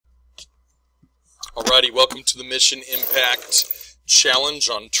Alrighty, welcome to the Mission Impact Challenge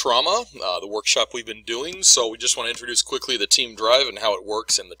on Trauma, the workshop we've been doing. So we just want to introduce quickly the team drive and how it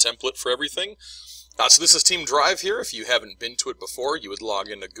works and the template for everything. So this is Team Drive here. If you haven't been to it before, you would log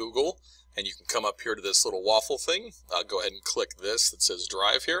into Google and you can come up here to this little waffle thing. Go ahead and click this that says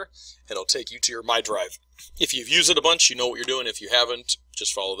Drive here, and it'll take you to your My Drive. If you've used it a bunch, you know what you're doing. If you haven't,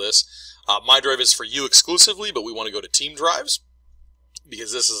 just follow this. My Drive is for you exclusively, but we want to go to Team Drives,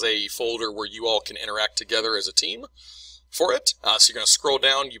 because this is a folder where you all can interact together as a team for it. So you're going to scroll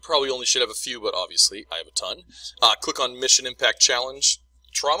down. You probably only should have a few, but obviously I have a ton. Click on Mission Impact Challenge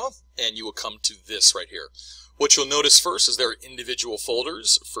Trauma, and you will come to this right here. What you'll notice first is there are individual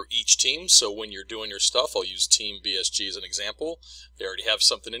folders for each team. So when you're doing your stuff, I'll use Team BSG as an example. They already have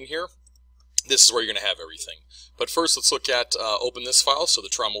something in here. This is where you're going to have everything. But first, let's look at open this file, so the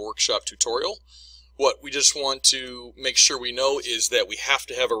Trauma Workshop tutorial. What we just want to make sure we know is that we have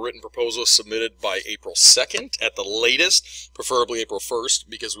to have a written proposal submitted by April 2nd at the latest, preferably April 1st,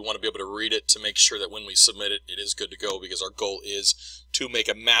 because we want to be able to read it to make sure that when we submit it, it is good to go, because our goal is to make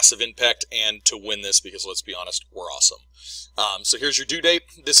a massive impact and to win this, because let's be honest, we're awesome. So here's your due date.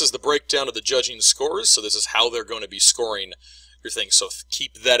 This is the breakdown of the judging scores, so this is how they're going to be scoring your thing. So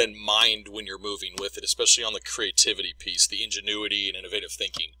keep that in mind when you're moving with it, especially on the creativity piece, the ingenuity and innovative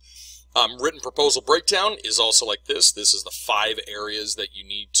thinking. Written proposal breakdown is also like this. This is the 5 areas that you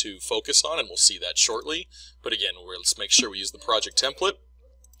need to focus on, and we'll see that shortly. But again, let's make sure we use the project template.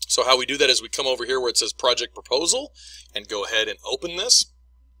 So how we do that is we come over here where it says project proposal and go ahead and open this.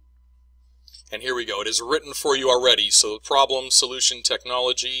 And here we go. It is written for you already. So problem, solution,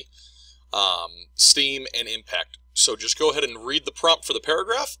 technology, STEAM, and impact. So just go ahead and read the prompt for the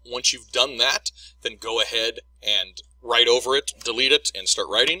paragraph. Once you've done that, then go ahead and write over it, delete it, and start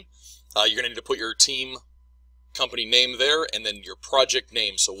writing. You're going to need to put your team company name there, and then your project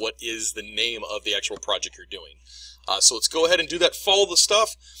name. So what is the name of the actual project you're doing? So let's go ahead and do that. Follow the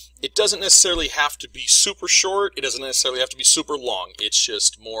stuff. It doesn't necessarily have to be super short. It doesn't necessarily have to be super long. It's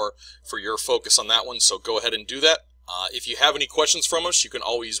just more for your focus on that one. So go ahead and do that. If you have any questions from us, you can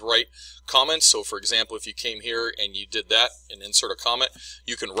always write comments. So for example, if you came here and you did that and insert a comment,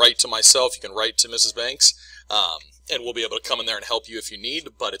 you can write to myself, you can write to Mrs. Banks, and we'll be able to come in there and help you if you need,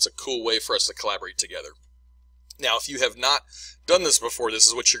 but it's a cool way for us to collaborate together. Now, if you have not done this before, this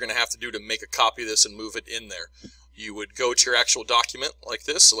is what you're going to have to do to make a copy of this and move it in there. You would go to your actual document like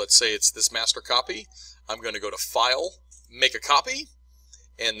this. So let's say it's this master copy. I'm going to go to File, Make a Copy,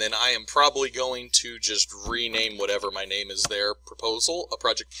 and then I am probably going to just rename whatever my name is there, proposal, a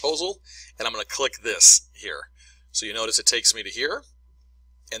project proposal, and I'm going to click this here. So you notice it takes me to here.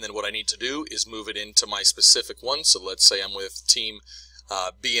 And then what I need to do is move it into my specific one. So let's say I'm with Team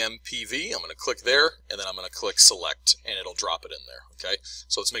BMPV. I'm going to click there, and then I'm going to click Select, and it'll drop it in there. Okay.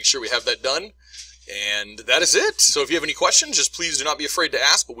 So let's make sure we have that done. And that is it. So if you have any questions, just please do not be afraid to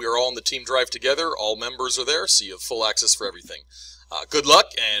ask. But we are all in the team drive together. All members are there, so you have full access for everything. Good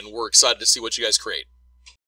luck, and we're excited to see what you guys create.